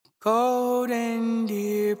Golden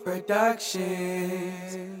Deer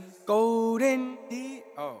Productions. Golden Deer.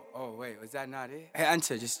 Oh, wait, was that not it? Hey,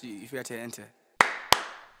 enter. Just you forgot to enter.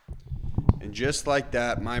 And just like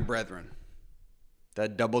that, my brethren,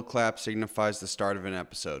 that double clap signifies the start of an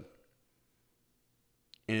episode.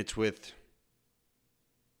 And it's with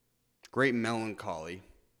great melancholy,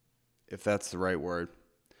 if that's the right word,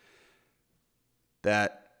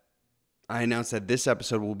 that I announced that this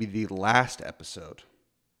episode will be the last episode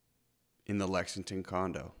in the Lexington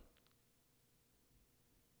condo.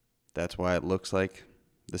 That's why it looks like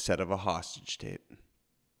the set of a hostage tape.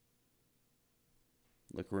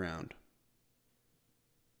 Look around.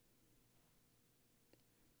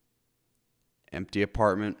 Empty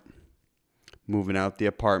apartment. Moving out the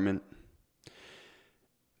apartment.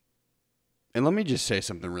 And let me just say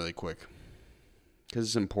something really quick, because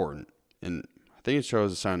it's important. And I think it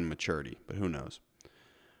shows a sign of maturity, but who knows?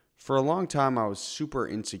 For a long time, I was super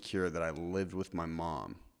insecure that I lived with my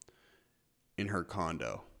mom in her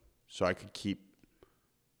condo so I could keep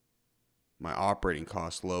my operating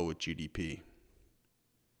costs low with GDP.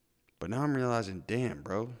 But now I'm realizing, damn,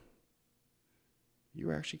 bro, you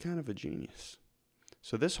were actually kind of a genius.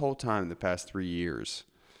 So this whole time, the past 3 years,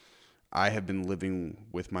 I have been living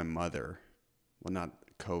with my mother. Well, not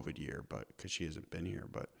COVID year, but because she hasn't been here,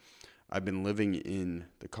 but I've been living in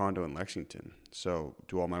the condo in Lexington. So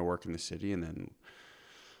do all my work in the city and then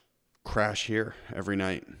crash here every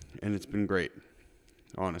night. And it's been great,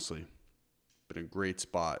 honestly. Been a great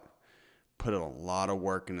spot. Put a lot of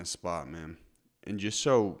work in this spot, man. And just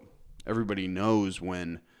so everybody knows,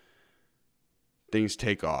 when things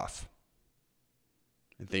take off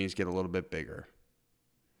and things get a little bit bigger,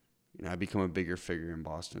 you know, I become a bigger figure in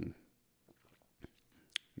Boston.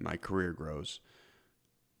 My career grows.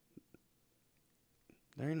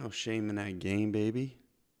 There ain't no shame in that game, baby.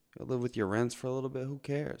 You'll live with your rents for a little bit. Who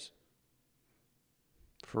cares?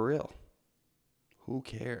 For real. Who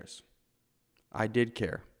cares? I did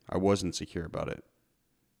care. I was insecure about it.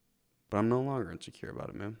 But I'm no longer insecure about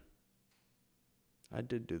it, man. I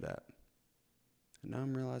did do that. And now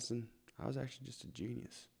I'm realizing I was actually just a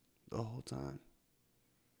genius the whole time.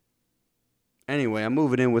 Anyway, I'm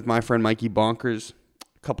moving in with my friend Mikey Bonkers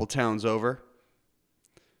a couple towns over.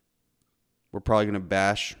 We're probably going to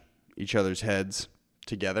bash each other's heads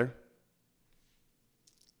together.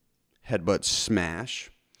 Headbutt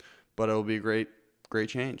smash. But it'll be a great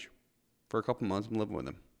change. For a couple months, I'm living with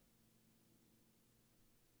him.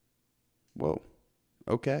 Whoa.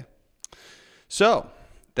 Okay. So,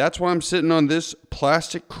 that's why I'm sitting on this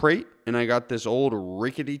plastic crate, and I got this old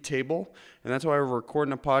rickety table, and that's why we're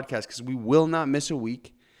recording a podcast, because we will not miss a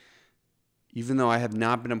week, even though I have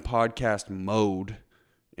not been in podcast mode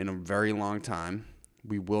in a very long time.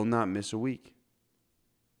 We will not miss a week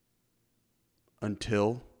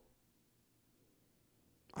until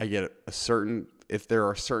I get if there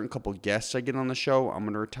are a certain couple guests I get on the show, I'm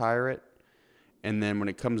going to retire it. And then when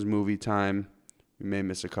it comes movie time, we may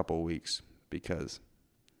miss a couple of weeks because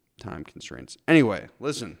time constraints. Anyway,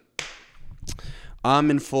 listen. I'm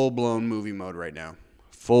in full-blown movie mode right now.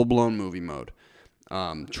 Full-blown movie mode.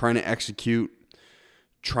 Trying to execute,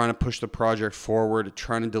 trying to push the project forward,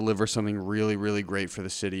 trying to deliver something really, really great for the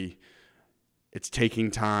city. It's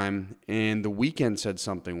taking time. And The Weeknd said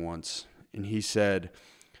something once, and he said,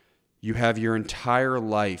 you have your entire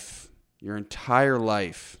life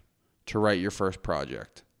to write your first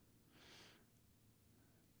project.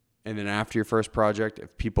 And then after your first project,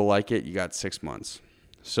 if people like it, you got 6 months.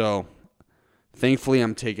 So thankfully,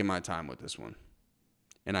 I'm taking my time with this one.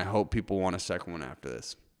 And I hope people want a second one after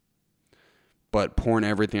this. But pouring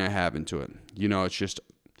everything I have into it. You know,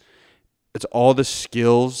 it's all the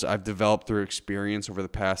skills I've developed through experience over the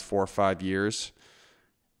past 4 or 5 years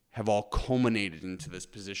have all culminated into this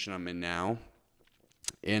position I'm in now.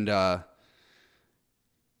 And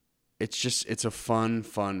it's a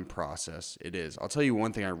fun process. It is. I'll tell you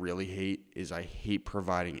one thing I really hate is I hate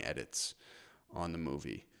providing edits on the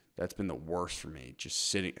movie. That's been the worst for me.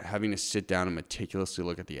 Just having to sit down and meticulously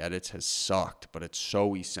look at the edits has sucked, but it's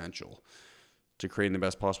so essential to creating the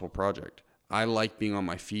best possible project. I like being on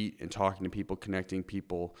my feet and talking to people, connecting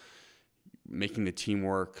people, making the team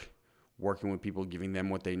work, working with people, giving them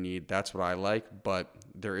what they need. That's what I like. But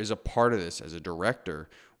there is a part of this as a director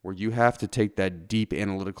where you have to take that deep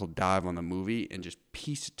analytical dive on the movie and just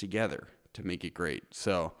piece it together to make it great.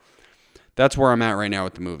 So that's where I'm at right now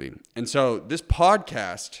with the movie. And so this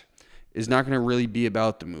podcast is not going to really be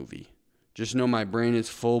about the movie. Just know my brain is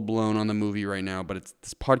full blown on the movie right now, but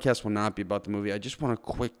this podcast will not be about the movie. I just want a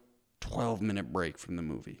quick 12-minute break from the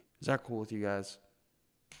movie. Is that cool with you guys?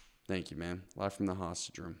 Thank you, man. Live from the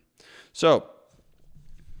hostage room. So,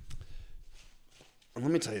 And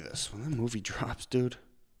let me tell you this. When that movie drops, dude,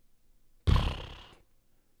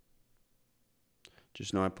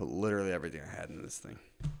 just know I put literally everything I had into this thing.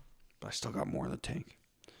 But I still got more in the tank.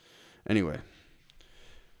 Anyway,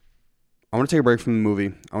 I want to take a break from the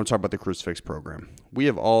movie. I want to talk about the Crucifix program. We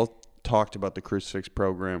have all talked about the Crucifix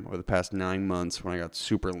program over the past 9 months when I got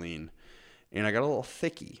super lean. And I got a little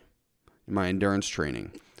thicky in my endurance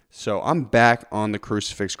training. So I'm back on the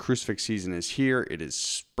Crucifix. Crucifix season is here. It is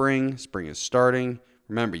spring. Spring is starting.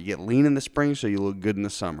 Remember, you get lean in the spring so you look good in the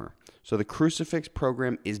summer. So the Crucifix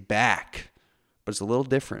program is back, but it's a little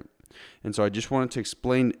different. And so I just wanted to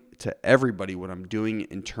explain to everybody what I'm doing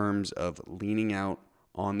in terms of leaning out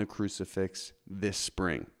on the Crucifix this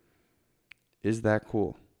spring. Is that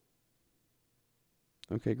cool?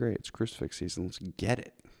 Okay, great. It's Crucifix season. Let's get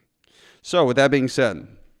it. So with that being said,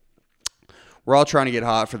 we're all trying to get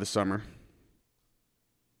hot for the summer.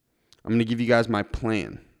 I'm going to give you guys my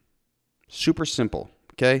plan. Super simple,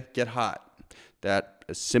 okay? Get hot. That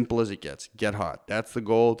as simple as it gets. Get hot. That's the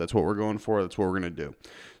goal. That's what we're going for. That's what we're going to do.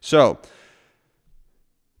 So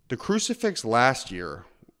the Crucifix last year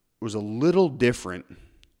was a little different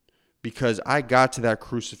because I got to that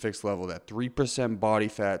Crucifix level, that 3% body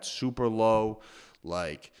fat, super low,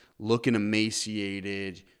 like looking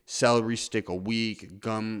emaciated, celery stick a week,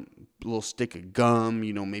 little stick of gum,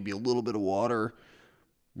 maybe a little bit of water.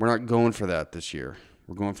 We're not going for that this year.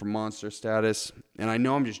 We're going for monster status. And I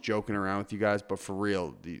know I'm just joking around with you guys, but for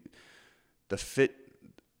real, the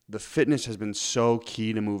fitness has been so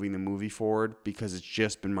key to moving the movie forward because it's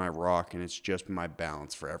just been my rock and it's just been my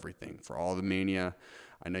balance for everything, for all the mania.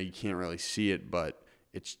 I know you can't really see it, but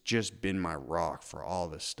it's just been my rock for all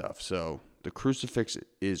this stuff. So the Crucifix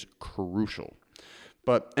is crucial.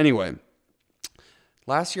 But anyway,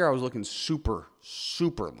 last year I was looking super,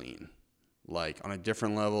 super lean, like on a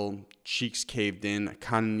different level, cheeks caved in. I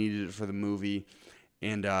kind of needed it for the movie.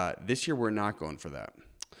 And this year we're not going for that.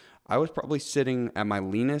 I was probably sitting at my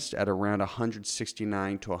leanest at around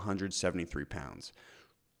 169 to 173 pounds.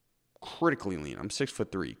 Critically lean. I'm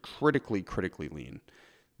 6'3", critically lean.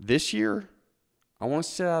 This year, I want to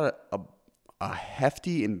sit at a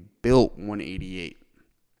hefty and built 188.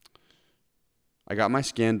 I got my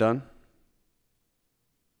scan done.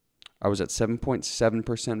 I was at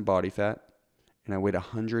 7.7% body fat, and I weighed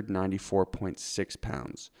 194.6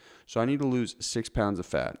 pounds. So I need to lose 6 pounds of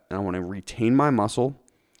fat, and I want to retain my muscle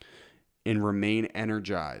and remain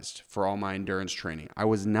energized for all my endurance training. I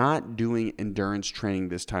was not doing endurance training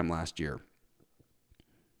this time last year.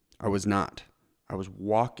 I was not. I was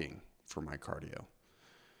walking for my cardio.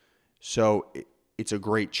 So it's a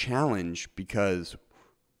great challenge because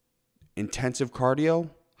intensive cardio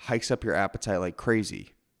hikes up your appetite like crazy.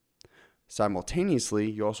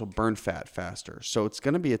 Simultaneously, you also burn fat faster. So it's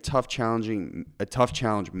going to be a tough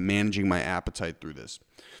challenge managing my appetite through this.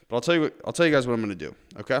 But I'll tell you guys what I'm going to do,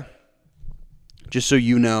 okay? Just so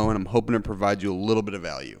you know, and I'm hoping to provide you a little bit of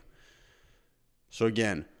value. So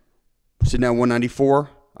again, sitting at 194,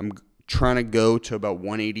 I'm trying to go to about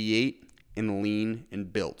 188 and lean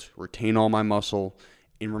and built, retain all my muscle,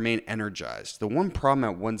 and remain energized. The one problem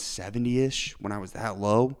at 170-ish, when I was that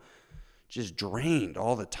low, just drained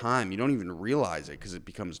all the time. You don't even realize it because it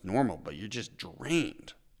becomes normal, but you're just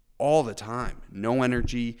drained all the time. No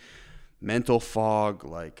energy, mental fog,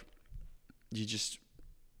 like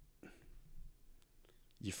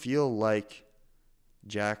you feel like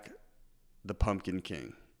Jack the Pumpkin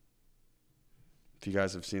King. If you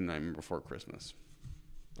guys have seen Nightmare Before Christmas.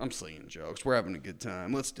 I'm slinging jokes. We're having a good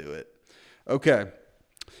time. Let's do it. Okay.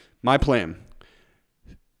 My plan.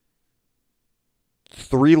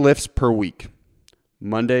 3 lifts per week.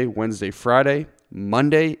 Monday, Wednesday, Friday.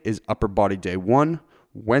 Monday is upper body day 1.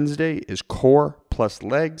 Wednesday is core plus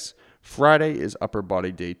legs. Friday is upper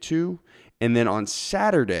body day 2. And then on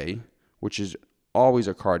Saturday, which is always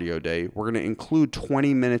a cardio day, we're going to include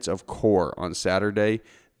 20 minutes of core on Saturday,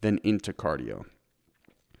 then into cardio.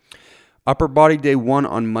 Upper body day 1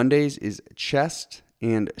 on Mondays is chest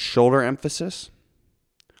and shoulder emphasis.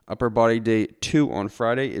 Upper body day 2 on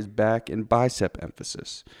Friday is back and bicep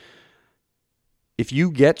emphasis. If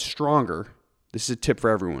you get stronger, this is a tip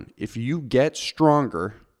for everyone. If you get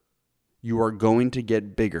stronger, you are going to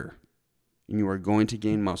get bigger and you are going to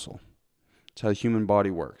gain muscle. That's how the human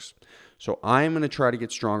body works. So I'm going to try to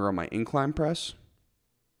get stronger on my incline press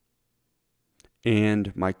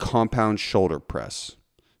and my compound shoulder press.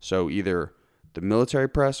 So either the military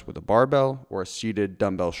press with a barbell or a seated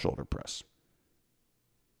dumbbell shoulder press.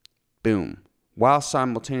 Boom. While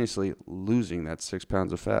simultaneously losing that 6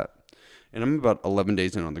 pounds of fat. And I'm about 11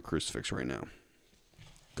 days in on the Crucifix right now.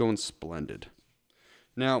 Going splendid.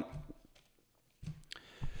 Now,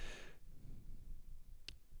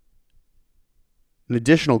 An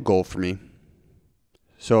additional goal for me.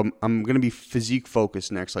 So I'm going to be physique focused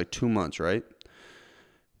next 2 months, right?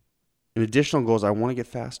 An additional goal is I want to get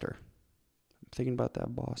faster. I'm thinking about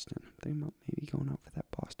that Boston. I'm thinking about maybe going out for that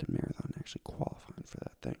Boston Marathon, actually qualifying for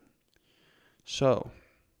that thing. So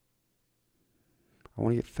I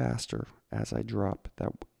want to get faster as I drop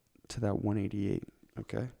that to that 188,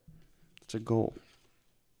 okay? It's a goal.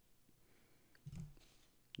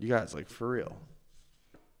 You guys, for real.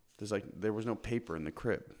 There was no paper in the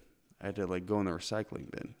crib. I had to go in the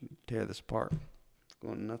recycling bin, tear this apart.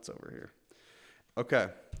 Going nuts over here. Okay,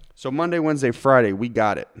 so Monday, Wednesday, Friday, we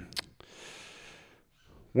got it.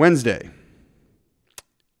 Wednesday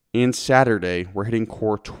and Saturday, we're hitting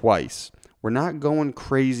core twice. We're not going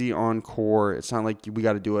crazy on core. It's not like we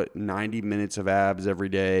got to do it 90 minutes of abs every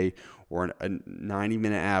day or a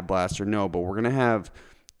 90-minute ab blaster. No, but we're going to have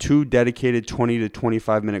 2 dedicated 20 to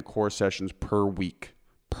 25-minute core sessions per week.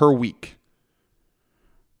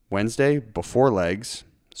 Wednesday, before legs,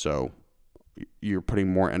 so you're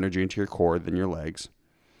putting more energy into your core than your legs.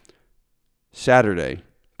 Saturday,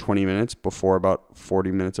 20 minutes before about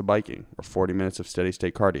 40 minutes of biking or 40 minutes of steady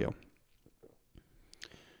state cardio.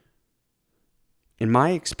 In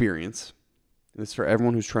my experience, and this is for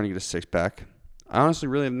everyone who's trying to get a six-pack, I honestly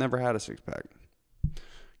really have never had a six-pack.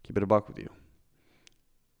 Keep it a buck with you.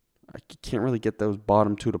 I can't really get those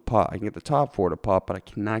bottom 2 to pop. I can get the top 4 to pop, but I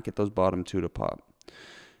cannot get those bottom 2 to pop.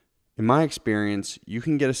 In my experience, you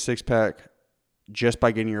can get a six-pack just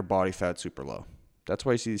by getting your body fat super low. That's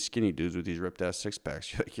why you see these skinny dudes with these ripped-ass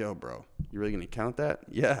six-packs. You're like, yo, bro, you really going to count that?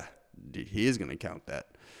 Yeah, dude, he is going to count that.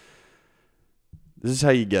 This is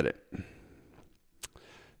how you get it.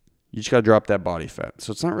 You just got to drop that body fat.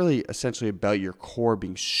 So it's not really essentially about your core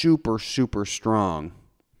being super, super strong.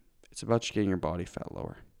 It's about just getting your body fat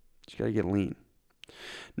lower. You got to get lean.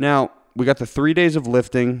 Now, we got the 3 days of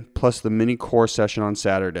lifting plus the mini core session on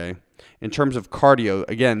Saturday. In terms of cardio,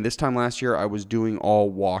 again, this time last year, I was doing all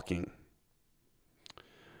walking.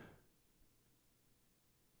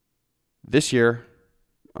 This year,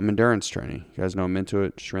 I'm endurance training. You guys know I'm into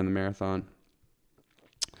it. Just ran the marathon.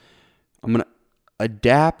 I'm going to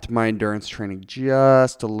adapt my endurance training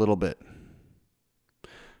just a little bit.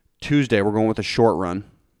 Tuesday, we're going with a short run.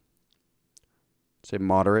 Say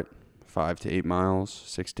moderate, 5 to 8 miles,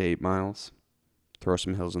 6 to 8 miles. Throw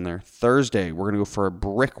some hills in there. Thursday, we're going to go for a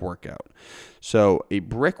brick workout. So a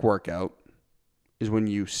brick workout is when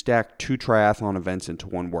you stack 2 triathlon events into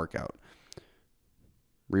one workout.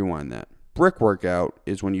 Rewind that. Brick workout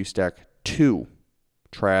is when you stack 2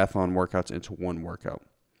 triathlon workouts into one workout.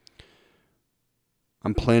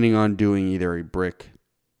 I'm planning on doing either a brick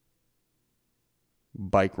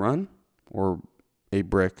bike run or a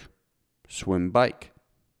brick swim bike.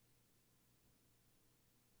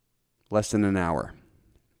 Less than an hour.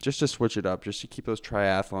 Just to switch it up, just to keep those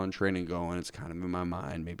triathlon training going. It's kind of in my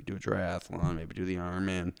mind. Maybe do a triathlon, maybe do the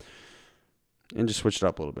Ironman. And just switch it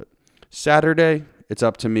up a little bit. Saturday, it's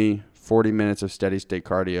up to me. 40 minutes of steady state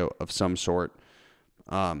cardio of some sort.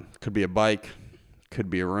 Could be a bike, could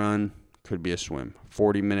be a run, could be a swim.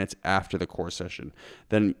 40 minutes after the core session.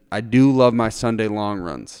 Then I do love my Sunday long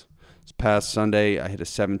runs. This past Sunday, I hit a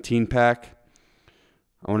 17 pack.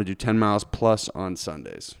 I want to do 10 miles plus on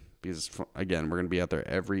Sundays. Because, again, we're going to be out there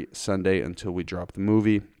every Sunday until we drop the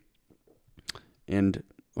movie. And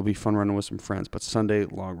it'll be fun running with some friends. But Sunday,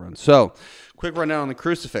 long run. So, quick rundown on the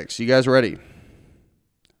Crucifix. You guys ready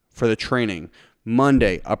for the training?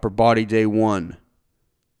 Monday, upper body day 1.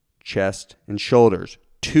 Chest and shoulders.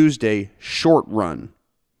 Tuesday, short run.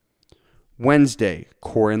 Wednesday,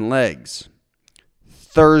 core and legs.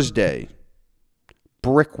 Thursday,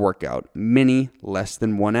 brick workout. Mini, less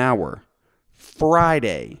than 1 hour.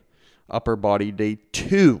 Friday, upper body day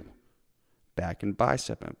 2, back and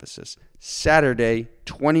bicep emphasis. Saturday,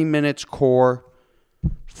 20 minutes core,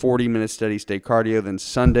 40 minutes steady state cardio. Then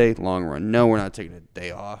Sunday, long run. No, we're not taking a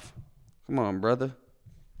day off. Come on, brother.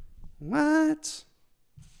 What?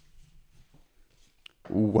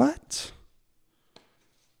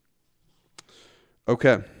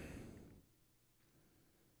 Okay.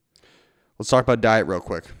 Let's talk about diet real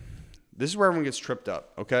quick. This is where everyone gets tripped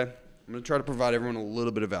up, okay? I'm going to try to provide everyone a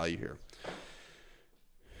little bit of value here.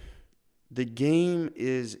 The game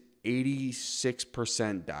is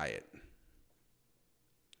 86% diet.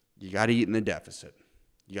 You got to eat in the deficit.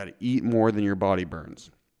 You got to eat more than your body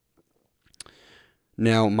burns.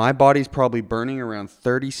 Now, my body's probably burning around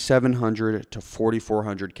 3,700 to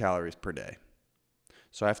 4,400 calories per day.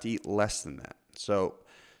 So I have to eat less than that. So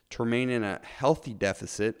to remain in a healthy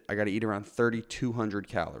deficit, I got to eat around 3,200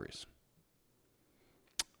 calories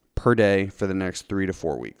per day for the next 3 to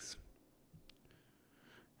 4 weeks.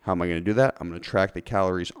 How am I going to do that? I'm going to track the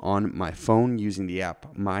calories on my phone using the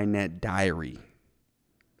app MyNet Diary.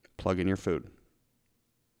 Plug in your food.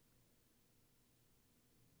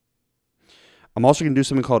 I'm also going to do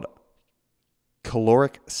something called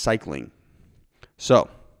caloric cycling. So,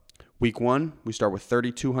 week 1, we start with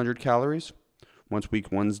 3,200 calories. Once week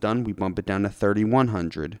 1's done, we bump it down to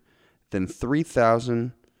 3,100, then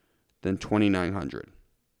 3,000, then 2,900.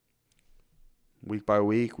 Week by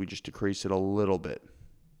week, we just decrease it a little bit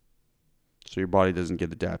so your body doesn't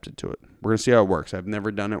get adapted to it. We're going to see how it works. I've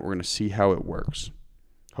never done it. We're going to see how it works.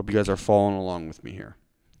 Hope you guys are following along with me here.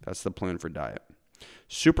 That's the plan for diet.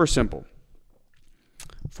 Super simple.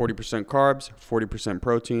 40% carbs, 40%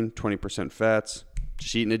 protein, 20% fats.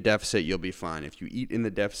 Just eat in a deficit, you'll be fine. If you eat in the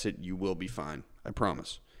deficit, you will be fine. I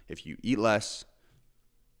promise. If you eat less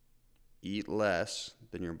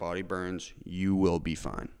than your body burns, you will be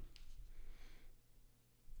fine.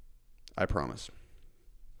 I promise.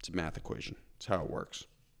 It's a math equation. It's how it works.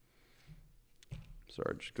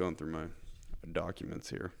 Sorry, just going through my documents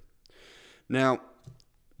here. Now,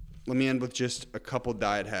 let me end with just a couple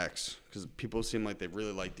diet hacks because people seem like they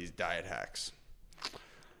really like these diet hacks.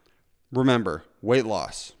 Remember, weight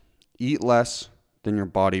loss. Eat less than your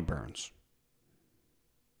body burns.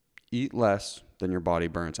 Eat less than your body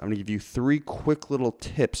burns. I'm going to give you 3 quick little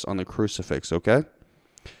tips on the Crucifix, okay?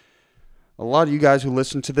 A lot of you guys who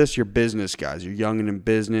listen to this, you're business guys. You're young and in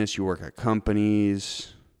business. You work at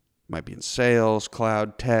companies. Might be in sales,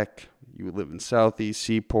 cloud, tech. You live in Southeast,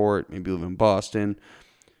 Seaport. Maybe you live in Boston.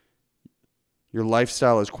 Your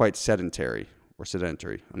lifestyle is quite sedentary or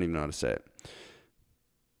sedentary. I don't even know how to say it.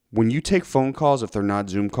 When you take phone calls, if they're not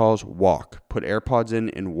Zoom calls, walk. Put AirPods in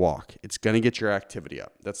and walk. It's going to get your activity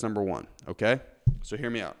up. That's number 1, okay? So hear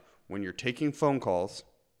me out. When you're taking phone calls,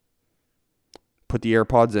 put the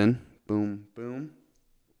AirPods in. Boom, boom.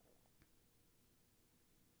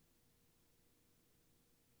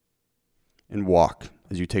 And walk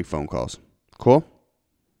as you take phone calls. Cool?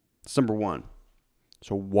 That's number 1.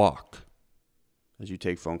 So walk as you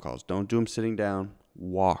take phone calls. Don't do them sitting down.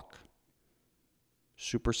 Walk.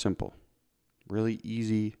 Super simple. Really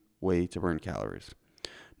easy way to burn calories.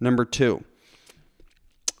 Number 2,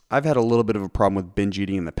 I've had a little bit of a problem with binge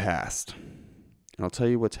eating in the past. And I'll tell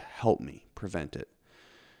you what's helped me prevent it.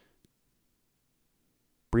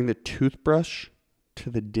 Bring the toothbrush to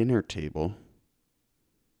the dinner table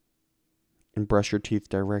and brush your teeth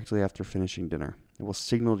directly after finishing dinner. It will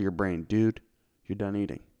signal to your brain, dude, you're done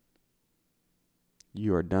eating.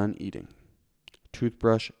 You are done eating.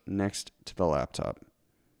 Toothbrush next to the laptop.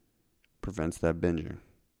 Prevents that binging.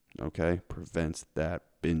 Okay? Prevents that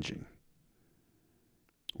binging.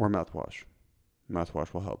 Or mouthwash.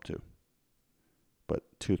 Mouthwash will help too. But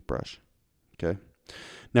toothbrush. Okay?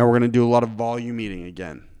 Now we're going to do a lot of volume eating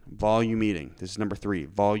again. Volume eating. This is number 3.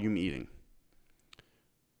 Volume eating.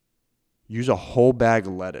 Use a whole bag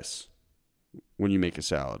of lettuce when you make a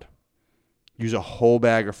salad. Use a whole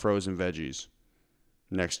bag of frozen veggies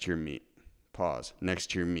next to your meat. Pause.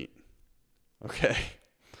 Next to your meat. Okay?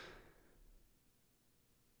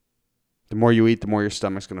 The more you eat, the more your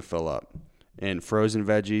stomach's going to fill up. And frozen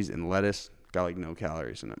veggies and lettuce got like no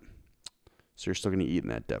calories in it. So you're still going to eat in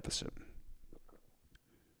that deficit.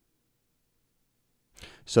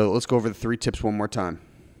 So let's go over the 3 tips one more time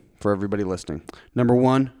for everybody listening. Number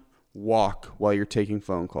 1, walk while you're taking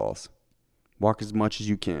phone calls. Walk as much as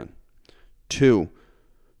you can. 2,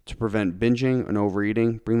 to prevent binging and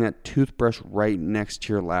overeating, bring that toothbrush right next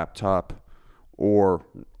to your laptop or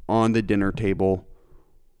on the dinner table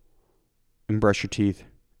and brush your teeth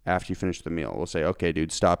after you finish the meal. We'll say, okay,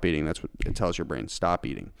 dude, stop eating. That's what it tells your brain. Stop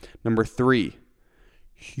eating. Number 3,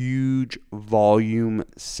 huge volume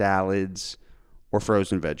salads or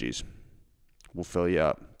frozen veggies. We'll fill you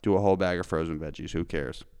up. Do a whole bag of frozen veggies. Who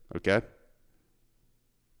cares? Okay?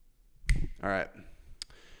 All right.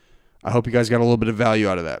 I hope you guys got a little bit of value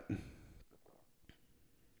out of that.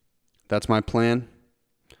 That's my plan.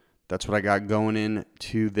 That's what I got going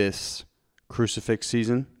into this Crucifix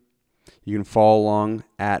season. You can follow along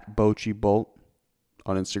at BochiBolt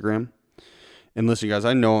on Instagram. And listen, guys,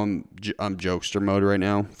 I know I'm jokester mode right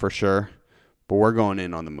now for sure, but we're going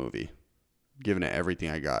in on the movie, giving it everything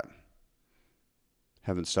I got.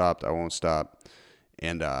 Haven't stopped. I won't stop.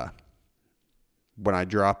 And when I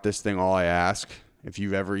drop this thing, all I ask, if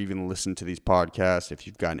you've ever even listened to these podcasts, if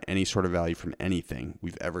you've gotten any sort of value from anything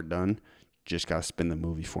we've ever done, just got to spin the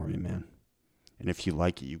movie for me, man. And if you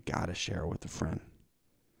like it, you got to share it with a friend.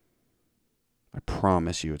 I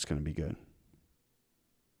promise you it's going to be good.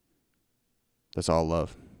 That's all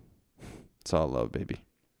love. That's all love, baby.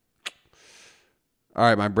 All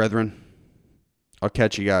right, my brethren. I'll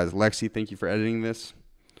catch you guys. Lexi, thank you for editing this.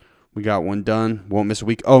 We got one done. Won't miss a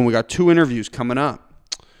week. Oh, and we got 2 interviews coming up.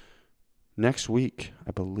 Next week,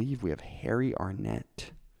 I believe we have Harry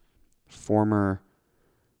Arnett, former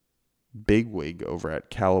bigwig over at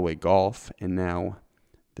Callaway Golf, and now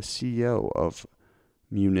the CEO of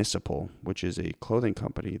Municipal, which is a clothing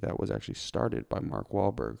company that was actually started by Mark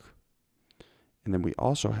Wahlberg. And then we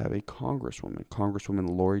also have a Congresswoman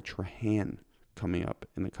Lori Trahan, coming up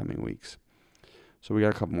in the coming weeks. So we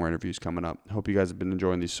got a couple more interviews coming up. Hope you guys have been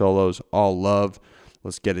enjoying these solos. All love.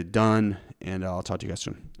 Let's get it done. And I'll talk to you guys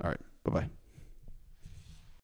soon. All right. Bye-bye.